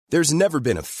There's never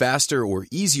been a faster or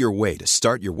easier way to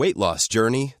start your weight loss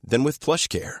journey than with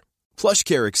PlushCare.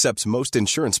 PlushCare accepts most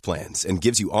insurance plans and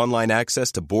gives you online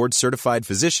access to board-certified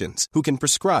physicians who can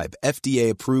prescribe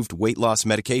FDA-approved weight loss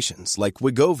medications like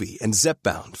Wegovy and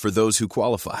Zepbound for those who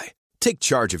qualify. Take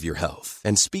charge of your health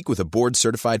and speak with a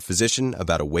board-certified physician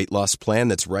about a weight loss plan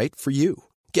that's right for you.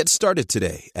 Get started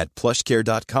today at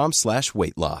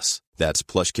plushcare.com/weight loss. That's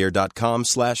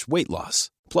plushcare.com/weight loss.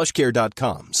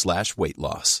 plushcare.com/weight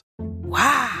loss.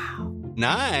 Wow.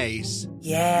 Nice.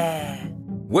 Yeah.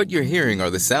 What you're hearing are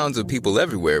the sounds of people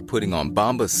everywhere putting on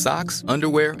Bombas socks,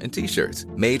 underwear, and T-shirts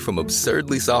made from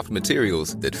absurdly soft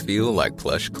materials that feel like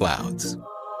plush clouds.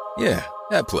 Yeah,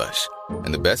 that plush.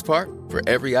 And the best part? For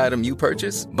every item you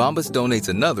purchase, Bombas donates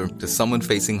another to someone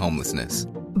facing homelessness.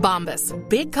 Bombas.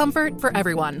 Big comfort for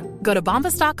everyone. Go to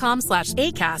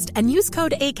bombas.com/ACAST and use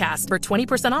code ACAST for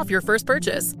 20% off your first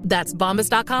purchase. That's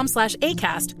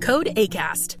bombas.com/ACAST. Code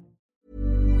ACAST.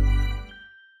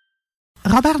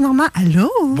 Robert Normand, allô?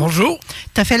 Bonjour.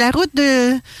 T'as fait la route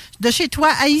de chez toi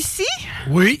à ici?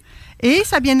 Oui. Et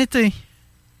ça a bien été?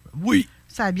 Oui.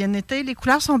 Ça a bien été. Les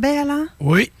couleurs sont belles, hein?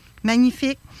 Oui.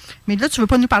 Magnifique. Mais là, tu veux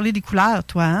pas nous parler des couleurs,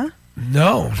 toi, hein?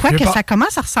 Non. Je crois que ça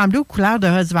commence à ressembler aux couleurs de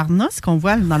Husqvarna, ce qu'on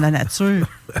voit dans la nature.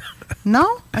 Non?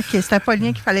 OK, c'était pas le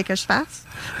lien qu'il fallait que je fasse.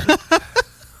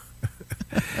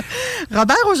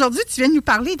 Robert, aujourd'hui, tu viens de nous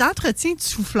parler d'entretien du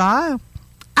souffleur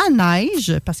à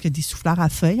neige, parce qu'il y a des souffleurs à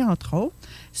feuilles, entre autres,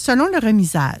 selon le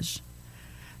remisage.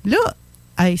 Là,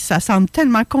 hey, ça semble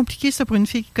tellement compliqué, ça, pour une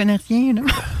fille qui connaît rien, là.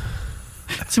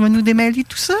 Tu vas nous démêler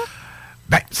tout ça?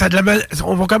 Bien,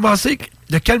 on va commencer.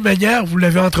 De quelle manière vous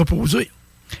l'avez entreposé?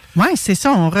 Oui, c'est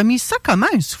ça. On remise ça comment,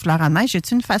 un souffleur à neige?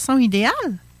 Est-ce une façon idéale?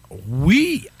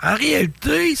 Oui. En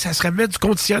réalité, ça serait mettre du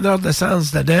conditionneur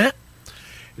d'essence dedans,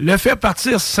 le faire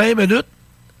partir 5 minutes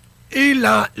et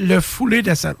le fouler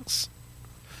d'essence.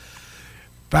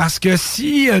 Parce que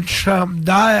s'il y a une chambre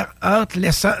d'air entre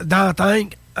dans la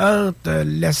tank, entre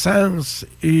l'essence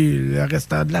et le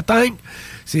restant de la tank,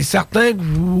 c'est certain que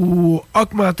vous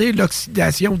augmentez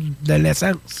l'oxydation de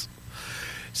l'essence.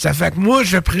 Ça fait que moi,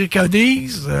 je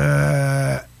préconise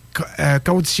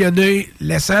conditionner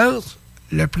l'essence,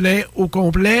 le plein au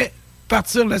complet,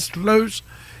 partir la souffleuse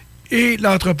et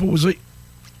l'entreposer.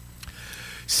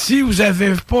 Si vous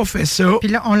n'avez pas fait ça... Puis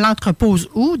là, on l'entrepose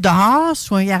où? Dehors,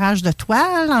 sur un garage de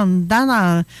toile, en dedans,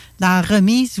 dans la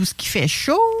remise où ce qui fait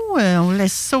chaud? On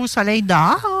laisse ça au soleil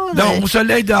dehors? Non, au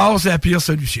soleil dehors, c'est la pire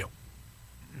solution.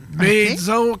 Mais okay.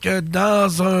 Disons que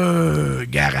dans un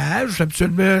garage,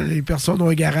 habituellement, les personnes ont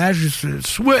un garage,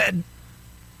 soit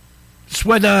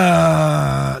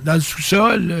dans le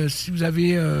sous-sol, si vous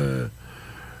avez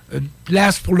une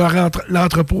place pour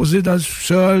l'entreposer dans le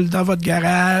sous-sol, dans votre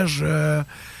garage.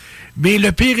 Mais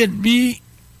le pire ennemi,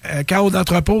 quand on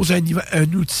entrepose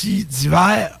un outil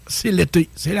d'hiver, c'est l'été,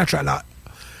 c'est la chaleur.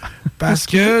 Parce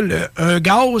que un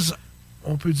gaz,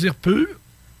 on peut dire pur,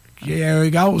 qui est un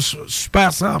gaz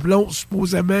super sans plomb,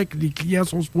 supposément que les clients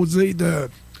sont supposés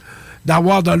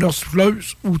d'avoir dans leur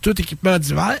souffleuse ou tout équipement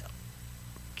d'hiver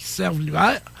qui servent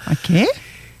l'hiver. OK.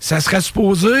 Ça serait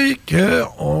supposé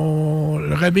qu'on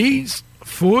le remise,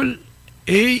 full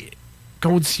et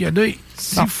conditionné.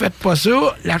 Si vous ne faites pas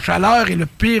ça, la chaleur est le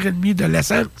pire ennemi de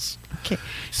l'essence. OK.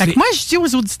 Fait que moi, je dis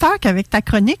aux auditeurs qu'avec ta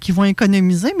chronique, ils vont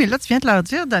économiser, mais là, tu viens de leur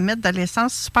dire de mettre de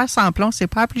l'essence super sans plomb. C'est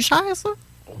pas plus cher, ça?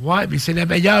 Oui, mais c'est la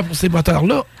meilleure pour ces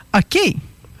moteurs-là. OK.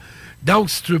 Donc,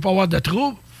 si tu veux pas avoir de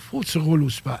trouble, il faut que tu roules au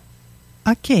super.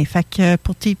 OK. Fait que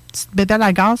pour tes petites bébelles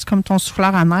à gaz, comme ton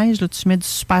souffleur à neige, là, tu mets du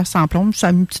super sans plomb. C'est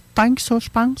une petite tank, ça, je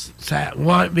pense?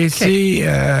 Oui, mais okay.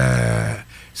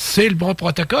 C'est le bon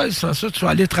protocole. Sans ça, tu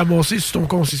vas aller te ramasser sur ton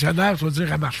concessionnaire, tu vas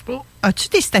dire, elle marche pas. As-tu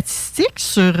des statistiques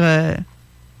sur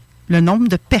le nombre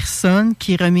de personnes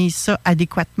qui remisent ça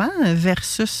adéquatement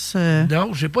versus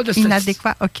non, j'ai pas de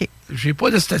inadéquat? OK. J'ai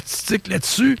pas de statistiques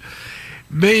là-dessus,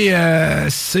 mais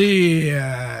c'est...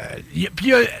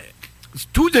 Puis,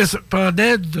 tout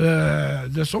dépendant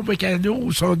de son mécano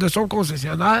ou de son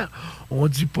concessionnaire, on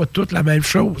dit pas toute la même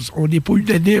chose. On n'est pas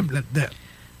unanime là-dedans.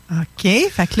 OK.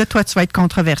 Fait que là, toi, tu vas être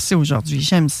controversé aujourd'hui.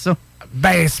 J'aime ça.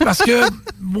 Ben, c'est parce que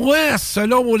moi,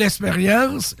 selon mon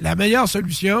expérience, la meilleure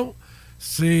solution,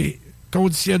 c'est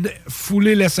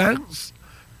fouler l'essence,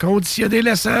 conditionner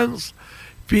l'essence,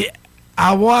 puis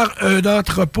avoir un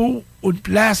entrepôt ou une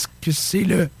place que c'est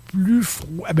le plus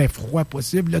froid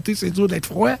possible. L'été, c'est dur d'être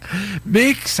froid,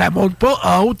 mais que ça ne monte pas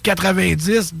en haut de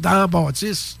 90 dans la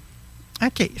bâtisse.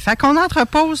 OK. Fait qu'on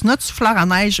entrepose notre souffleur à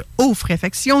neige au frais.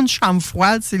 Fait que si on a une chambre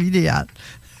froide, c'est l'idéal.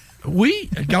 Oui,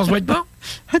 le gaz va être bon.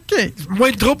 OK.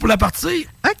 Moins de trop pour la partie.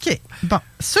 OK. Bon,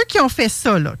 ceux qui ont fait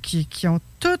ça, là, qui ont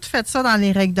tout fait ça dans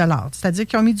les règles de l'art, c'est-à-dire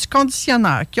qui ont mis du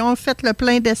conditionneur, qui ont fait le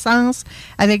plein d'essence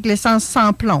avec l'essence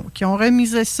sans plomb, qui ont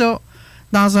remisé ça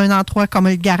dans un endroit comme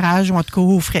le garage ou en tout cas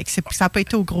au frais, que ça n'a pas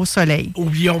été au gros soleil.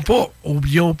 Oublions pas,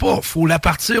 il faut la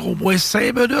partir au moins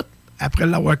 5 minutes après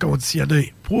l'avoir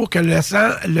conditionné pour que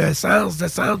l'essence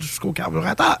descende jusqu'au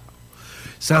carburateur.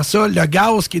 Sans ça, le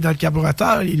gaz qui est dans le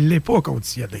carburateur, il ne l'est pas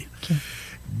conditionné. Okay.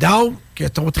 Donc,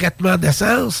 ton traitement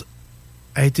d'essence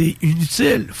a été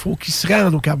inutile. Il faut qu'il se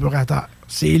rende au carburateur.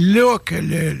 C'est là que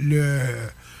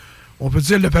on peut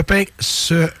dire, le pépin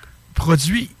se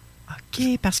produit.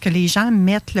 OK, parce que les gens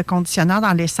mettent le conditionneur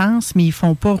dans l'essence, mais ils ne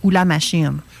font pas rouler la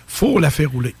machine. Faut la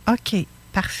faire rouler. OK,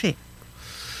 parfait.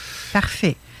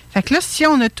 Parfait. Fait que là, si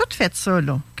on a tout fait ça,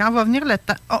 là, quand va venir le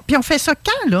temps... Oh, puis on fait ça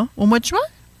quand, là? Au mois de juin?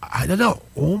 Ah non.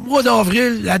 Au mois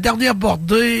d'avril, la dernière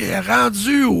bordée est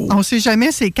rendue au... On ne sait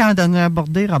jamais c'est quand la dernière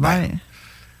bordée, Robert.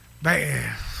 Tu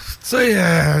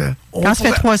sais... quand ça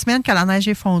fait 3 semaines que la neige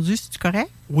est fondue, c'est-tu correct?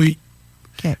 Oui.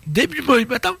 OK. Début mai,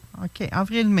 mettons. OK,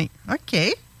 avril-mai. OK.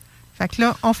 Fait que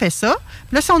là, on fait ça.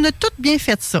 Puis là, si on a tout bien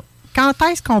fait ça, quand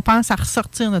est-ce qu'on pense à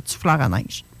ressortir notre souffleur à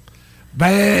neige?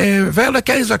 Vers le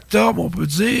 15 octobre, on peut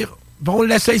dire, on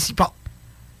l'essaye ici pas.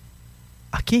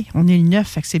 OK, on est le 9,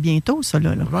 fait que c'est bientôt, ça,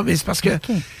 là. Non, mais c'est parce que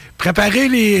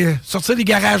préparer sortir les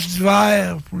garages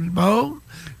d'hiver pour le monde,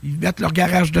 ils mettent leur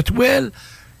garage de toile,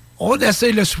 on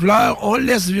essaye le souffleur, on le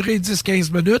laisse durer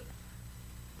 10-15 minutes.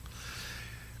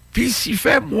 Puis s'il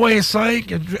fait moins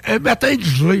 5, un matin de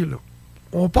gelée, là,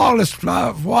 on part le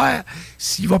souffleur, voir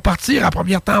s'il va partir à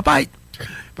première tempête.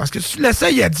 Parce que si tu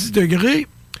l'essayes à 10 degrés,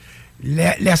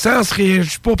 l'essence ne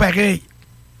réagit pas pareil.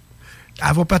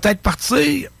 Elle va peut-être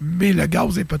partir, mais le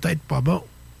gaz est peut-être pas bon.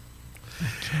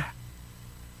 Okay.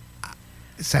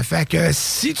 Ça fait que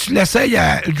si tu l'essayes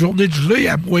à une journée de gelée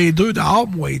à moins 2 dehors,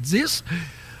 moins 10,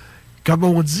 comme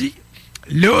on dit,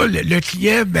 là, le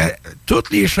client met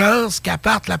toutes les chances qu'elle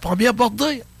parte la première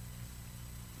bordée.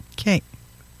 OK.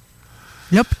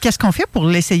 Là, qu'est-ce qu'on fait pour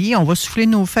l'essayer? On va souffler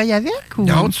nos feuilles avec? Ou...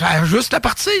 Non, tu fais juste la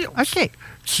partir. OK.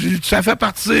 Tu la fais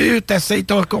partir, tu essayes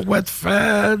ton courroie de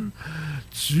fan,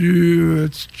 tu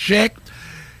checkes.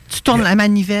 Tu tournes la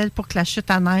manivelle pour que la chute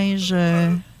à neige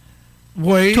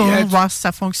oui, tourne, voir si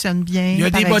ça fonctionne bien. Il y a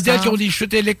des modèles qui ont des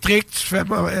chutes électriques.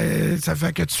 Ça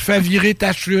fait que tu fais virer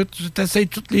ta chute. Tu essayes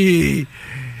toutes les...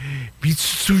 Puis tu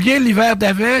te souviens, l'hiver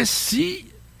d'avant, si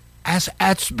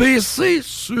as-tu baissé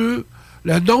sur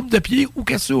le nombre de pieds où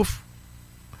qu'elle souffle?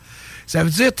 Ça veut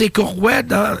dire que tes courroies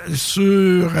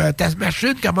sur ta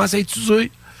machine commencent à être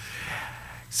usées.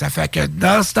 Ça fait que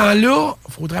dans ce temps-là,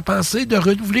 il faudrait penser de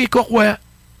renouveler les courroies.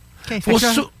 Okay,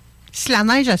 si la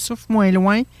neige elle souffle moins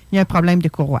loin, il y a un problème de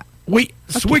courroie. Oui,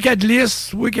 soit qu'elle glisse,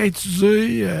 soit qu'elle est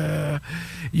usée.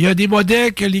 Il y a des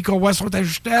modèles que les courroies sont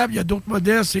ajustables. Il y a d'autres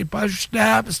modèles, c'est pas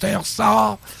ajustable. C'est un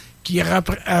ressort qui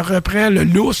reprend le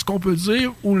lousse, qu'on peut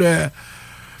dire, ou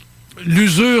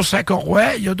l'usure sur la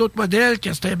courroie. Il y a d'autres modèles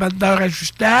que c'est un bandeur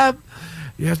ajustable.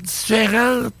 Il y a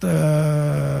différentes...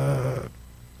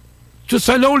 tout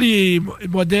selon les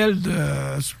modèles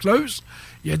de souffleuse,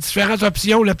 il y a différentes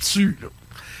options là-dessus. Là.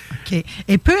 OK.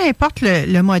 Et peu importe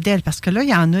le modèle, parce que là, il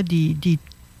y en a des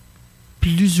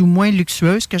plus ou moins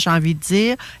luxueuses, que j'ai envie de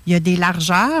dire. Il y a des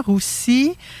largeurs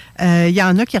aussi. Il y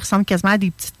en a qui ressemblent quasiment à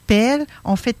des petites pelles.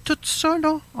 On fait tout ça,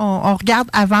 là. On regarde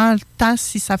avant le temps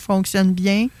si ça fonctionne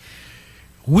bien.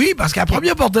 Oui, parce qu'à la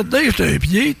première bordée de neige d'un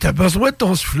pied, tu as besoin de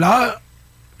ton souffleur.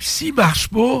 S'il ne marche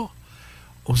pas,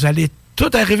 vous allez tout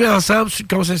arriver ensemble sur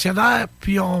le concessionnaire,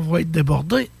 puis on va être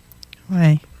débordé.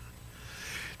 Oui.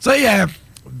 Tu sais,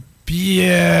 puis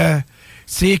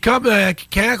c'est comme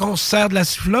quand on se sert de la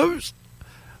siffleuse,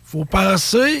 faut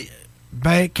penser,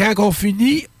 quand on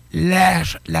finit,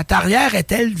 la tarière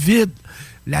est-elle vide?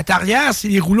 La tarière, c'est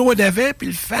les rouleaux en avant puis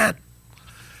le fan.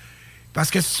 Parce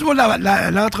que si tu vas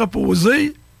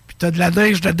l'entreposer, puis tu as de la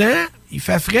neige dedans, il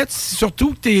fait fret,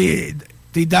 surtout que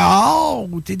t'es dehors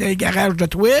ou t'es dans les garages de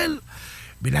toile,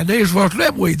 mais la neige va geler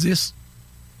à moins 10.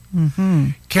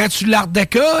 Mm-hmm. Quand tu la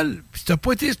redécolles, puis tu n'as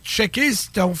pas été checké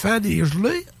si ton fan est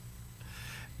gelé,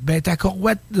 ta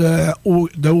courroie de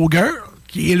Hauger,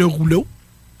 qui est le rouleau,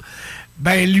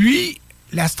 lui,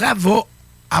 la strap va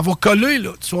coller,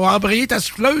 là. Tu vas embrayer ta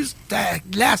souffleuse, ta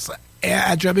glace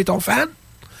à jammer ton fan,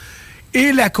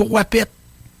 et la courroie pète.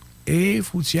 Et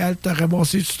faut-il te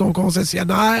ramasser sur ton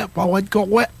concessionnaire pour avoir une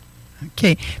courroie. OK.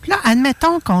 Puis là,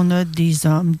 admettons qu'on a des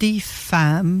hommes, des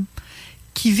femmes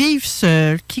qui vivent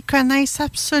seuls, qui connaissent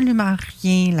absolument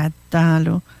rien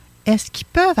là-dedans, là. est-ce qu'ils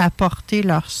peuvent apporter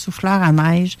leur souffleur à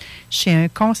neige chez un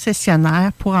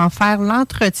concessionnaire pour en faire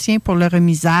l'entretien pour le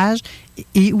remisage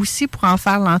et aussi pour en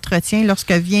faire l'entretien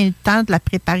lorsque vient le temps de la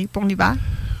préparer pour l'hiver?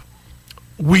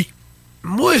 Oui.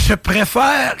 Moi, je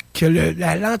préfère que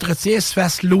l'entretien se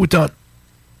fasse l'automne.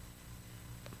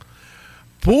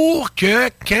 Pour que,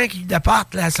 quand il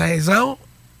départe la saison,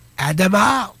 elle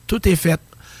démarre, tout est fait.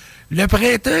 Le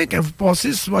printemps, quand vous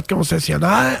passez sur votre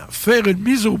concessionnaire, faire une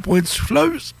mise au point de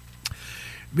souffleuse.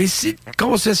 Mais si le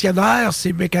concessionnaire,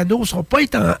 ses mécanos ne sont pas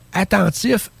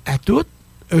attentifs à tout,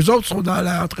 eux autres sont dans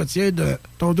l'entretien de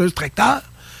tondeuse tracteur,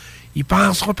 ils ne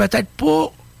penseront peut-être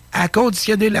pas à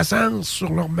conditionner l'essence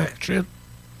sur leur machine.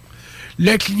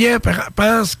 Le client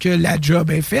pense que la job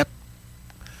est faite,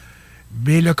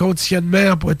 mais le conditionnement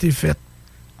n'a pas été fait.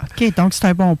 OK, donc c'est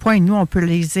un bon point. Nous, on peut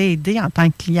les aider en tant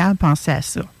que client à penser à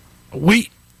ça.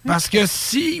 Oui, parce que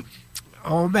si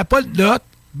on ne met pas de note,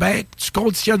 ben tu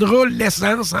conditionneras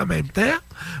l'essence en même temps.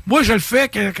 Moi, je le fais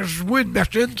quand je vois une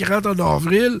machine qui rentre en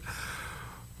avril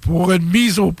pour une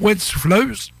mise au point de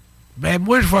souffleuse. Ben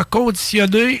moi, je vais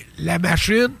conditionner la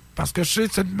machine parce que je sais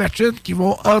que c'est une machine qu'ils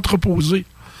vont entreposer.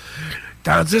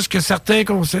 Tandis que certains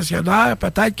concessionnaires,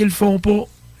 peut-être qu'ils le font pas.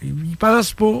 Ils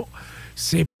pensent pas.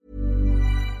 C'est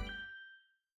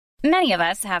Many of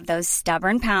us have those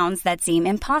stubborn pounds that seem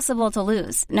impossible to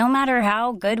lose, no matter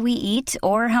how good we eat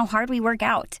or how hard we work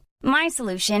out. My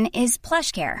solution is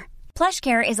PlushCare.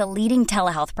 PlushCare is a leading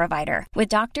telehealth provider with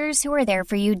doctors who are there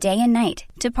for you day and night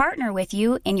to partner with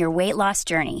you in your weight loss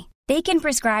journey. They can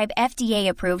prescribe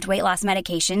FDA-approved weight loss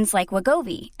medications like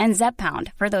Wegovy and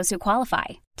Zepbound for those who qualify.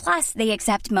 Plus, they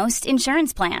accept most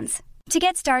insurance plans. To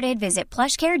get started, visit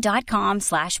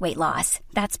plushcare.com/weightloss.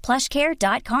 That's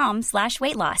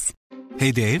plushcare.com/weightloss.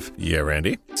 Hey, Dave. Yeah,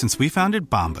 Randy. Since we founded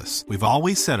Bombas, we've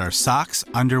always said our socks,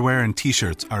 underwear, and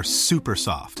T-shirts are super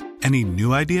soft. Any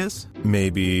new ideas?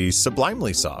 Maybe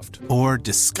sublimely soft. Or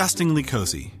disgustingly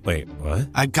cozy. Wait, what?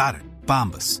 I got it.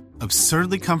 Bombas.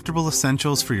 Absurdly comfortable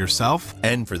essentials for yourself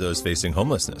and for those facing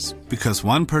homelessness. Because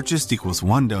one purchased equals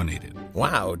one donated.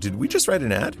 Wow, did we just write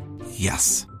an ad?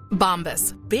 Yes.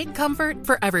 Bombas. Big comfort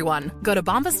for everyone. Go to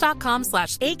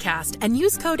bombas.com/ACAST and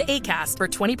use code ACAST for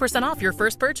 20% off your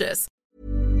first purchase.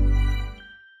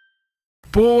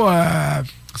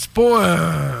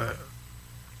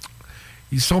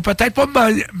 Ils sont peut-être pas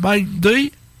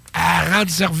mindés à rendre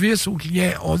service aux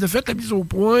clients. On a fait la mise au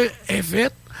point, elle est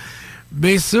faite.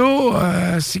 Mais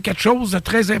ça, c'est quelque chose de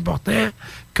très important,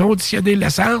 conditionner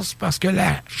l'essence, parce que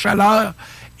la chaleur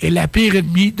est la pire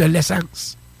ennemie de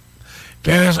l'essence.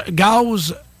 Puis un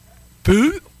gaz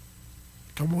pur,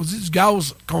 comme on dit, du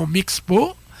gaz qu'on mixe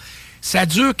pas, ça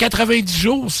dure 90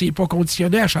 jours s'il n'est pas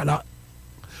conditionné à chaleur.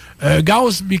 Un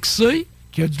gaz mixé,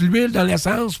 qui a de l'huile dans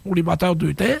l'essence pour les moteurs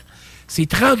 2 temps, c'est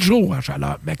 30 jours à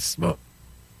chaleur maximum.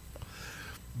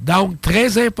 Donc,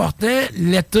 très important,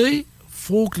 l'été, il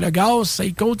faut que le gaz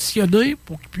soit conditionné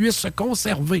pour qu'il puisse se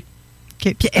conserver.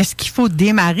 OK. Puis est-ce qu'il faut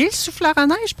démarrer le souffleur à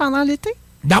neige pendant l'été?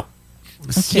 Non.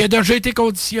 Okay. S'il a déjà été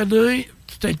conditionné,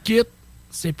 tout est kit,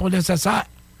 c'est pas nécessaire.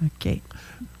 OK.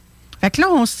 Fait que là,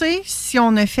 on sait si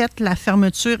on a fait la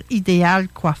fermeture idéale,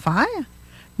 quoi faire.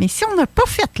 Mais si on n'a pas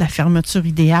fait la fermeture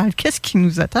idéale, qu'est-ce qui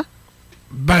nous attend?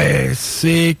 Ben,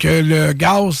 c'est que le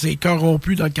gaz est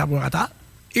corrompu dans le carburateur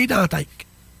et dans le tank.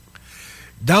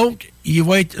 Donc, il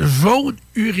va être jaune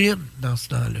urine dans ce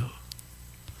temps-là.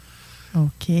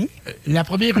 OK. La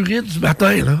première urine du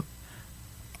matin, là.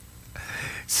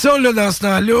 Ça, là, dans ce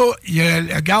temps-là,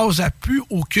 le gaz n'a plus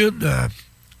aucune,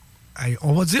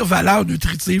 on va dire, valeur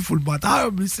nutritive pour le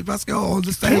moteur, mais c'est parce qu'on a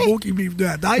c'est un mot qui m'est venu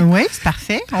à la tête. Oui, c'est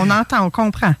parfait. On entend, on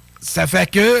comprend. Ça fait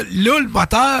que là, le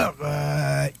moteur,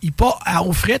 il part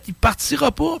au fret, il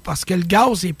partira pas parce que le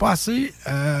gaz est pas assez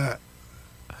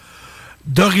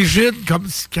d'origine comme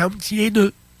s'il est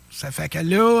neuf. Ça fait que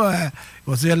là,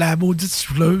 on va dire la maudite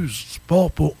souffleuse, c'est pas.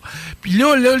 Puis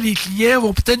là, les clients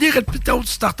vont tenir le piton du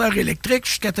starter électrique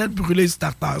jusqu'à temps de brûler le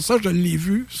starter. Ça, je l'ai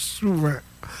vu souvent.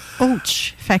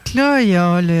 Ouch! Fait que là, il y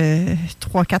a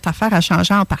 3-4 affaires à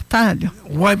changer en partant, là.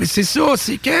 Ouais, mais c'est ça.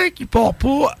 C'est quand il part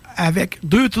pas avec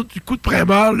 2 coups de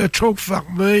primeur, le choke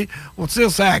fermé, on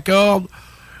tire sa corde,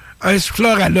 un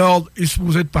souffleur à l'ordre est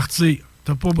supposé de partir.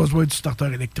 T'as pas besoin du starter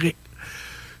électrique.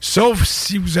 Sauf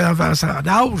si vous êtes avancé en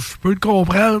âge, je peux le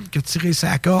comprendre que tirer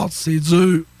sa corde, c'est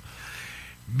dur.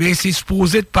 Mais c'est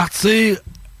supposé de partir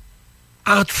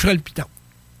en touchant le piton.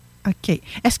 OK.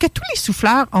 Est-ce que tous les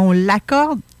souffleurs ont la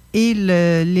corde et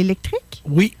l'électrique?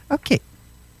 Oui. OK.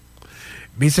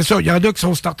 Mais c'est ça, il y en a qui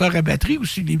sont starters à batterie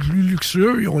aussi, les plus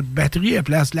luxueux, ils ont une batterie à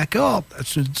place de la corde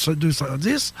sur le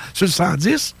 210, sur le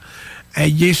 110,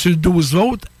 il est sur le 12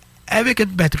 volts avec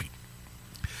une batterie.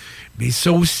 Mais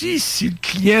ça aussi, si le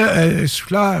client a un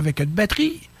souffleur avec une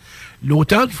batterie,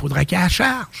 l'automne, il faudrait qu'elle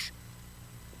charge.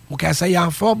 Pour qu'elle s'aille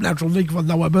en forme la journée qu'il va en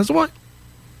avoir besoin.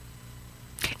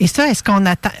 Et ça, est-ce qu'on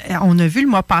attend... On a vu le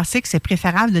mois passé que c'est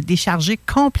préférable de décharger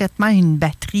complètement une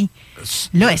batterie.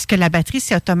 Là, est-ce que la batterie,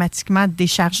 c'est automatiquement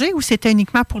déchargée ou c'était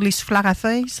uniquement pour les souffleurs à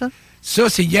feuilles, ça? Ça,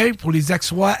 c'est rien pour les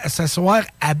accessoires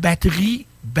à batterie.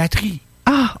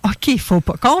 Ah, OK, il ne faut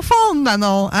pas confondre,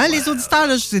 Manon. Hein, les auditeurs,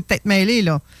 là, je suis peut-être mêlés,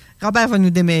 là. Robert va nous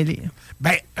démêler.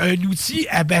 Bien, un outil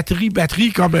à batterie,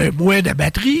 comme un moyen de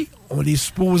batterie, on est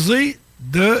supposé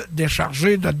de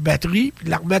décharger notre batterie puis de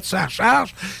la remettre sur la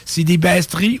charge. C'est des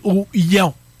batteries au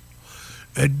ion.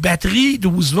 Une batterie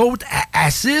 12 volts à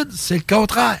acide, c'est le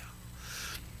contraire.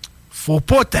 Faut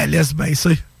pas te laisser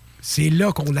baisser. C'est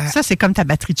là qu'on a... Ça, c'est comme ta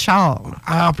batterie de char.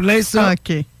 En plein ça.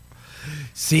 OK.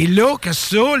 C'est là que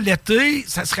ça, l'été,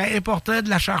 ça serait important de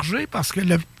la charger parce que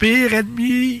le pire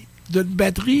ennemi d'une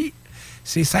batterie,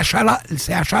 c'est sa chaleur.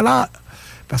 C'est la chaleur.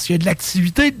 Parce qu'il y a de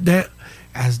l'activité dedans.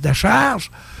 Elle se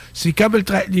décharge. C'est comme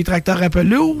les tracteurs à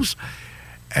pelouse.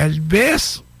 Elle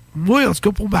baisse. Moi, en tout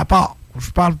cas, pour ma part, je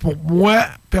parle pour moi,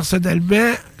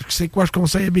 personnellement, c'est quoi je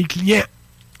conseille à mes clients.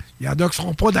 Il y en a qui ne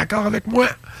seront pas d'accord avec moi.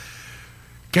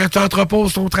 Quand tu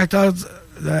entreposes ton tracteur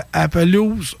à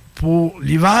pelouse pour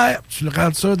l'hiver, tu le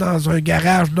rentres ça dans un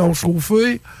garage non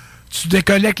chauffé, tu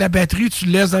déconnectes la batterie, tu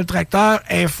le laisses dans le tracteur,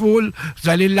 elle est full, vous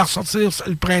allez la ressortir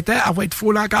le printemps, elle va être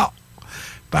full encore.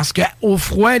 Parce qu'au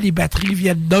froid, les batteries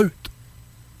viennent neutres.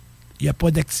 Il n'y a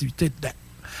pas d'activité dedans.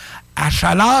 À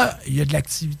chaleur, il y a de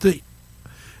l'activité.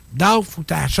 Donc, il faut que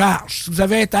tu la charges. Si vous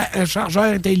avez un chargeur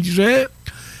intelligent,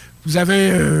 vous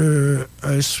avez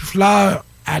un souffleur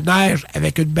à neige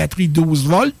avec une batterie 12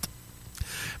 volts,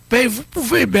 bien, vous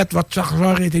pouvez mettre votre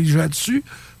chargeur intelligent dessus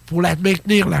pour la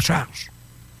maintenir la charge.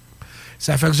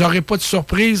 Ça fait que vous n'aurez pas de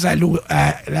surprise à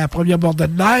la première bordée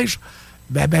de neige.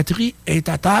 Ma batterie est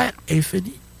à terre, est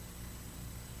finie.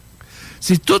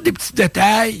 C'est tous des petits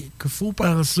détails qu'il faut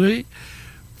penser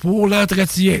pour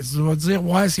l'entretien. Tu vas dire,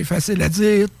 ouais, c'est facile à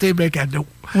dire, t'es mécano.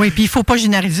 Oui, puis il ne faut pas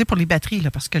généraliser pour les batteries,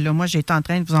 là, parce que là, moi, j'ai été en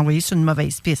train de vous envoyer sur une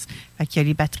mauvaise piste. Fait qu'il y a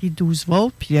les batteries 12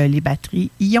 volts, puis il y a les batteries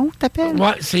ion, t'appelles?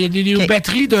 Oui, c'est les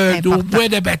batteries nos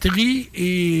moyens de batterie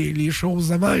et les choses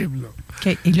de même. Là.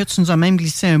 OK. Et là, tu nous as même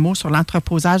glissé un mot sur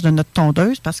l'entreposage de notre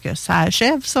tondeuse, parce que ça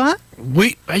achève, ça, hein?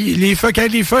 Oui. Quand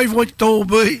les feuilles vont être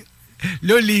tombées,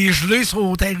 là, les gelées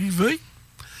sont arrivées.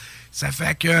 Ça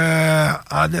fait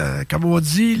que, comme on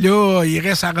dit, là, il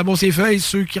reste à ramasser les feuilles,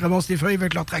 ceux qui ramassent les feuilles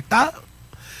avec leur tracteur.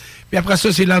 Puis après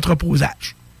ça, c'est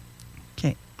l'entreposage.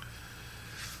 OK.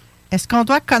 Est-ce qu'on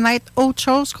doit connaître autre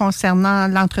chose concernant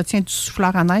l'entretien du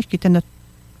souffleur à neige, qui était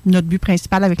notre but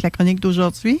principal avec la chronique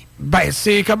d'aujourd'hui? Bien,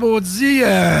 c'est comme on dit,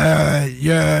 il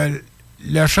y a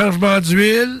le changement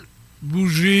d'huile,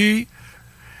 bougie,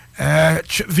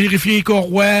 vérifier les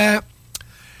courroies.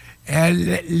 Quand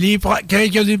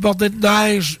il y a des bordées de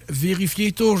neige,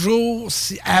 vérifiez toujours,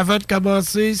 avant de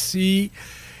commencer, si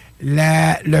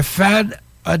le fan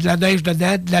a de la neige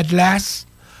dedans, de la glace,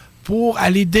 pour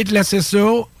aller déglacer ça.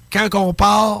 Quand on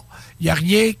part, il n'y a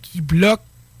rien qui bloque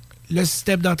le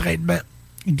système d'entraînement.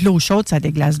 De l'eau chaude, ça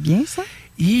déglace bien, ça?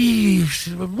 Moi,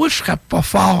 je ne serais pas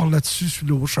fort là-dessus, sur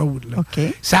l'eau chaude. Là. OK.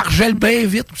 Ça regèle bien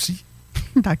vite aussi.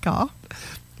 D'accord.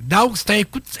 Donc, c'est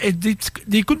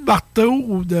des coups de marteau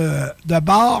ou de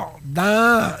barre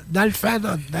dans le fan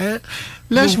en dedans.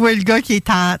 Là, je vois le gars qui est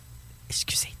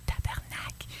excusez,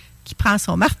 tabarnak, qui prend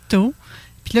son marteau,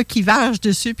 puis là, qui varge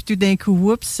dessus, puis tout d'un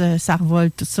coup, oups, ça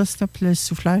revole tout ça, puis le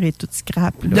souffleur est tout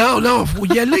scrap. Là. Non, faut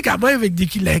y aller quand même avec des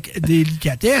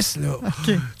délicatesses. Là.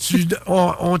 Okay.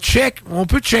 On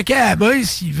peut checker à la main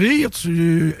s'il vire,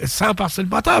 sans passer le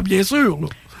moteur, bien sûr. Là.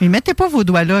 Mais mettez pas vos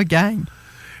doigts là, gang.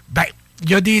 Ben, il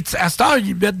y a à cette heure,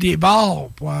 ils mettent des barres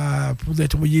pour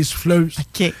nettoyer les souffleuses.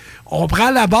 OK. On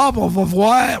prend la barre, on va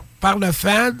voir par le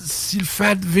fan si le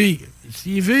fan vire.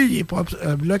 S'il vire, il n'est pas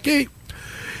bloqué.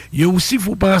 Il y a aussi, il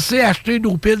faut penser à acheter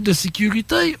nos piles de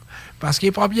sécurité. Parce que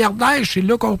les premières neiges, c'est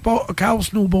là qu'on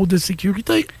casse nos bottes de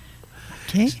sécurité.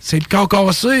 Okay. C'est le camp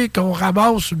cassé qu'on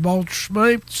ramasse sur le bord du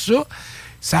chemin, tout ça.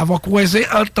 Ça va coincer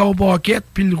entre ton baquette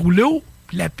puis le rouleau,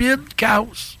 puis la pile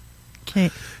casse. Okay.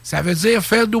 Ça veut dire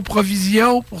faire nos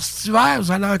provisions pour cet hiver,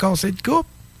 vous allez en casser une coupe.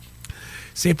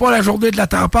 C'est pas la journée de la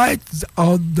tempête,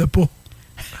 on ne pas.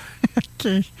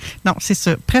 OK. Non, c'est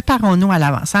ça. Préparons-nous à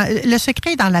l'avance. Hein? Le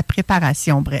secret est dans la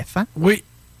préparation, bref. Hein? Oui.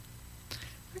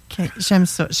 OK. J'aime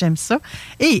ça.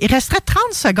 Et il resterait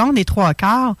 30 secondes et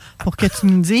 3/4 pour que tu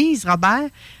nous dises, Robert,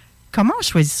 comment on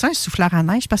choisit ça, un souffleur à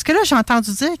neige? Parce que là, j'ai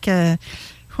entendu dire que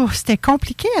c'était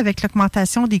compliqué avec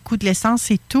l'augmentation des coûts de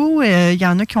l'essence et tout. Il y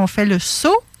en a qui ont fait le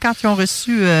saut quand ils ont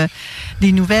reçu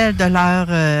des nouvelles de leur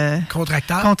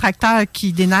contracteur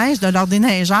qui déneige, de leur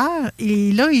déneigeur.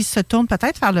 Et là, ils se tournent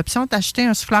peut-être vers l'option d'acheter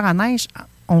un souffleur à neige.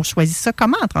 On choisit ça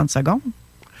comment en 30 secondes?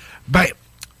 Bien,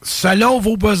 selon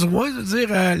vos besoins,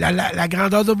 c'est-à-dire la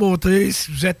grandeur de montée,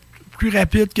 si vous êtes plus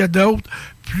rapide que d'autres,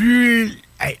 plus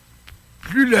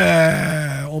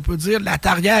on peut dire, la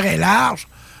tarière est large,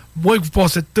 moins que vous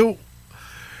passez de tour.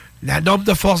 La nombre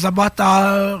de forces de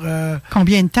moteur.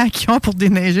 Combien de temps qu'ils ont pour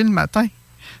déneiger le matin?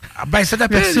 Ben, ça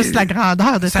dépend. Versus la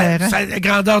grandeur de terrain. La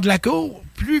grandeur de la cour.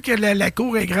 Plus que la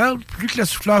cour est grande, plus que le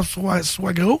souffleur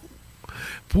soit gros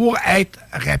pour être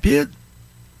rapide.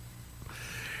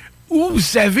 Ou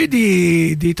vous avez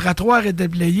des trottoirs et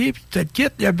déblayés, puis peut-être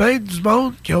quitte, il y a bien du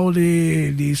monde qui ont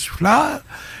des souffleurs.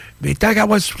 Mais tant qu'à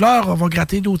avoir le souffleur, on va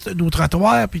gratter nos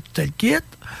trottoirs, puis tout le kit.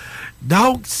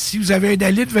 Donc, si vous avez un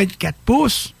allée de 24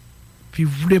 pouces, puis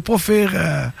vous ne voulez pas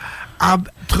faire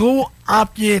trop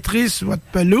empiétrer sur votre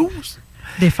pelouse...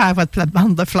 Défaire votre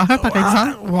plate-bande de fleurs, par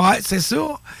exemple. Oui, c'est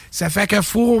ça. Ça fait qu'il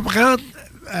faut prendre...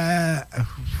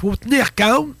 faut tenir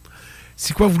compte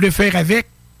c'est quoi vous voulez faire avec.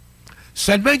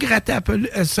 Seulement gratter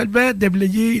seulement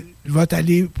déblayer votre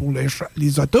allée pour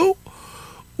les autos,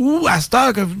 ou à cette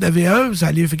heure que vous en avez un, vous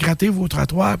allez gratter vos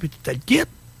trottoirs et tout le kit.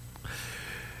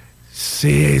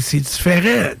 C'est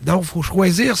différent. Donc, il faut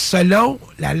choisir selon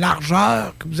la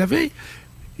largeur que vous avez.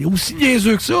 Et aussi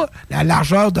niaiseux que ça, la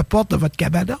largeur de porte de votre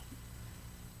cabanon.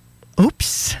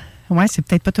 Oups! Oui, c'est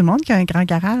peut-être pas tout le monde qui a un grand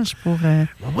garage pour...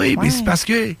 oui, mais c'est parce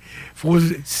que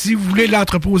si vous voulez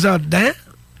l'entreposer en dedans,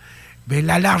 bien,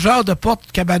 la largeur de porte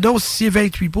de cabanon, si c'est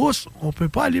 28 pouces, on ne peut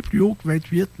pas aller plus haut que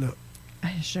 28. Là.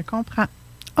 Je comprends.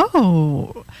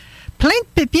 Oh! Plein de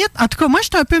pépites. En tout cas, moi, je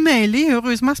suis un peu mêlée.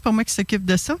 Heureusement, c'est pas moi qui s'occupe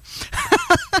de ça.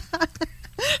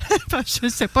 Je ne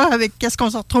sais pas avec qu'est-ce qu'on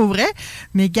se retrouverait.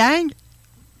 Mais gang,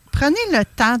 prenez le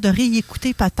temps de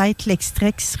réécouter peut-être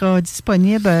l'extrait qui sera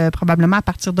disponible probablement à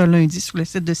partir de lundi sur le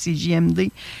site de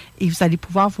CJMD. Et vous allez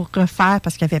pouvoir vous refaire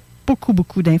parce qu'il y avait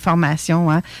beaucoup d'informations.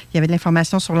 Hein. Il y avait de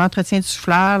l'information sur l'entretien du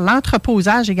souffleur,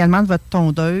 l'entreposage également de votre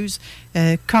tondeuse,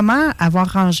 comment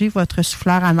avoir rangé votre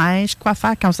souffleur à neige, quoi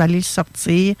faire quand vous allez le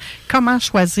sortir, comment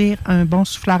choisir un bon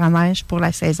souffleur à neige pour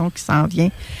la saison qui s'en vient.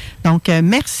 Donc,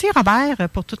 merci Robert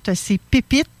pour toutes ces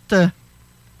pépites.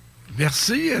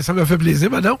 Merci, ça m'a fait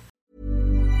plaisir, madame.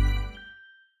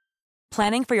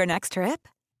 Planning for your next trip?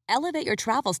 Elevate your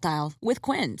travel style with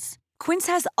Quince. Quince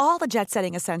has all the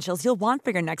jet-setting essentials you'll want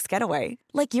for your next getaway,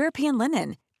 like European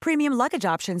linen, premium luggage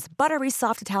options, buttery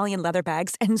soft Italian leather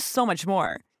bags, and so much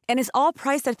more. And is all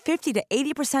priced at 50 to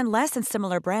 80% less than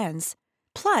similar brands.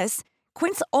 Plus,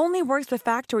 Quince only works with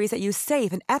factories that use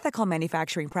safe and ethical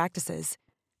manufacturing practices.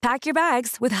 Pack your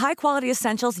bags with high-quality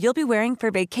essentials you'll be wearing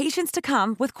for vacations to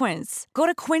come with Quince. Go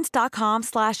to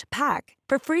quince.com/pack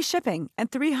for free shipping and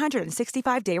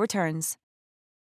 365-day returns.